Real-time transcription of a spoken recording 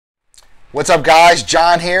What's up, guys?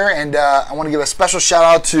 John here, and I want to give a special shout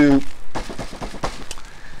out to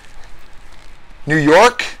New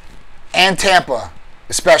York and Tampa,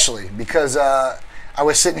 especially because I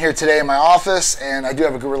was sitting here today in my office, and I do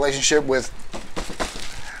have a good relationship with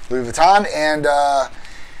Louis Vuitton, and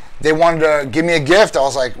they wanted to give me a gift. I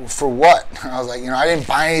was like, for what? I was like, I didn't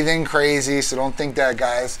buy anything crazy, so don't think that,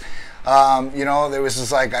 guys. There was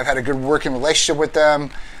just like, I've had a good working relationship with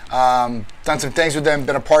them, done some things with them,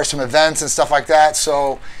 been a part of some events and stuff like that.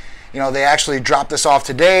 So, they actually dropped this off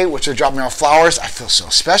today, which they dropped me off flowers. I feel so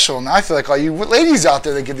special. Now I feel like all you ladies out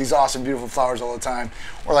there that get these awesome, beautiful flowers all the time,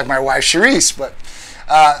 or like my wife, Cherise. But,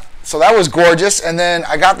 so that was gorgeous. And then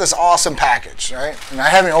I got this awesome package, right? And I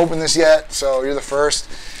haven't opened this yet, so you're the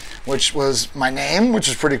first, which was my name, which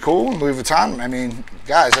is pretty cool. Louis Vuitton. I mean,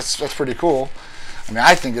 guys, that's pretty cool.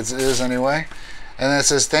 I think it is anyway. And then it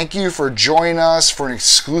says, thank you for joining us for an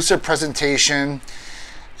exclusive presentation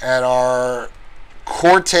at our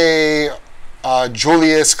Corte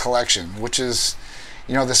Julius collection, which is,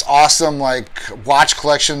 this awesome watch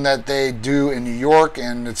collection that they do in New York,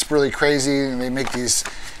 and it's really crazy. And they make these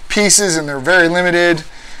pieces, and they're very limited,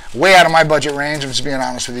 way out of my budget range. I'm just being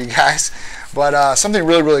honest with you guys, but something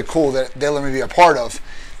really, really cool that they let me be a part of.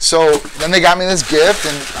 So then they got me this gift,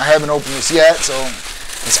 and I haven't opened this yet. So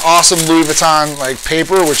this awesome Louis Vuitton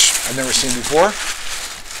paper, which I've never seen before.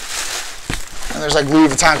 And there's Louis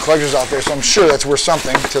Vuitton collectors out there, so I'm sure that's worth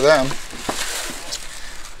something to them.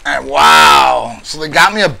 And wow, so they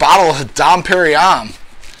got me a bottle of Dom Perignon.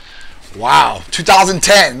 Wow,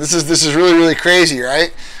 2010. This is really, really crazy,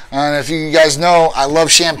 right? And if you guys know, I love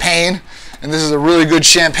champagne, and this is a really good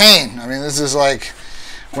champagne. This is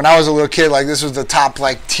when I was a little kid, this was the top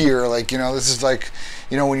tier, this is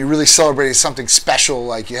when you really celebrated something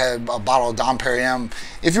special, you had a bottle of Dom Perignon,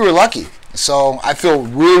 if you were lucky. So I feel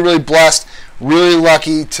really, really blessed, really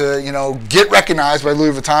lucky to, get recognized by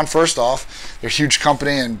Louis Vuitton. First off, they're a huge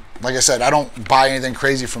company, and like I said, I don't buy anything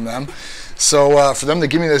crazy from them. So for them to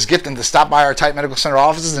give me this gift and to stop by our Tight Medical Center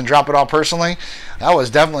offices and drop it off personally, that was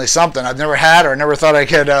definitely something I've never had or never thought I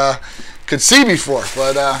could see before,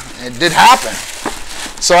 but it did happen.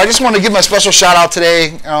 So I just want to give them a special shout out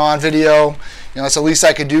today on video. It's the least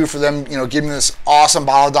I could do for them, give me this awesome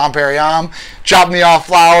bottle of Dom Perignon, dropping me off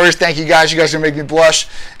flowers. Thank you guys. You guys are going to make me blush.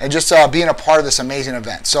 And just being a part of this amazing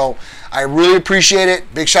event. So I really appreciate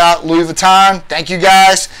it. Big shout out Louis Vuitton. Thank you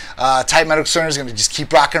guys. Tight Medical Center is going to just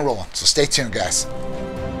keep rocking and rolling. So stay tuned, guys.